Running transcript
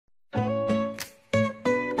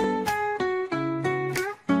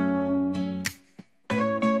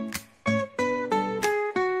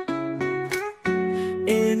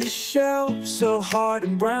shell, so hard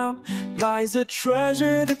and brown, lies a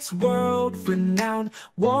treasure that's world-renowned.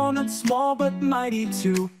 Walnuts small but mighty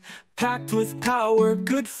too, packed with power,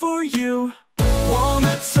 good for you.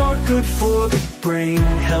 Walnuts are good for the brain,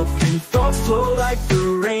 helping thoughts flow like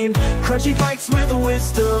the rain. Crunchy bites with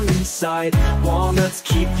wisdom inside, walnuts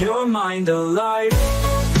keep your mind alive.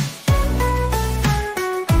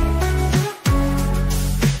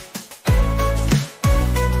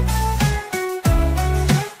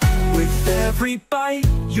 With every bite,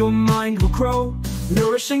 your mind will grow,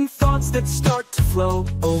 nourishing thoughts that start to flow.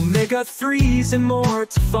 Omega-3s and more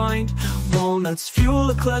to find, walnuts fuel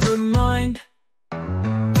a clever mind.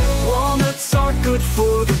 Walnuts are good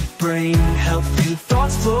for the brain, helping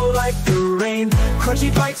thoughts flow like the rain.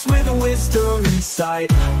 Crunchy bites with wisdom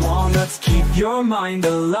inside, walnuts keep your mind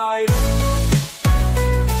alive.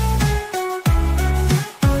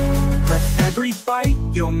 With every bite,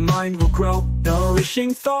 your mind will grow,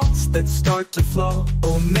 nourishing thoughts that start to flow.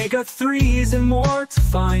 Omega-3s and more to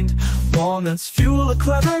find, walnuts fuel a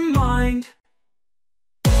clever mind.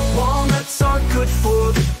 Walnuts are good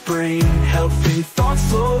for the brain, helping thoughts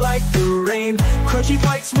flow like the rain. Crunchy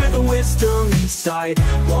bites with wisdom inside,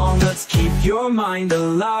 walnuts keep your mind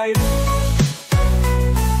alive.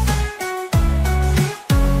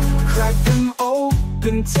 Crack them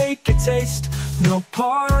open, take a taste, no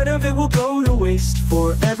part of it will go to waste.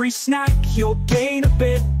 For every snack you'll gain a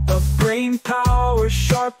bit of brain power,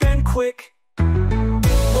 sharp and quick.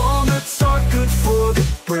 Walnuts are good for the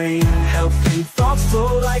brain, helping thoughts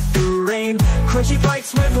flow like the rain. Crunchy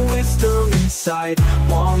bites with wisdom inside,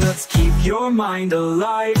 walnuts keep your mind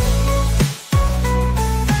alive.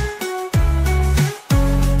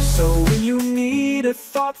 So when you need a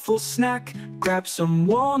thoughtful snack, grab some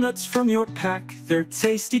walnuts from your pack. They're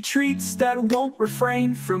tasty treats that won't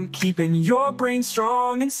refrain from keeping your brain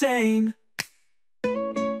strong and sane.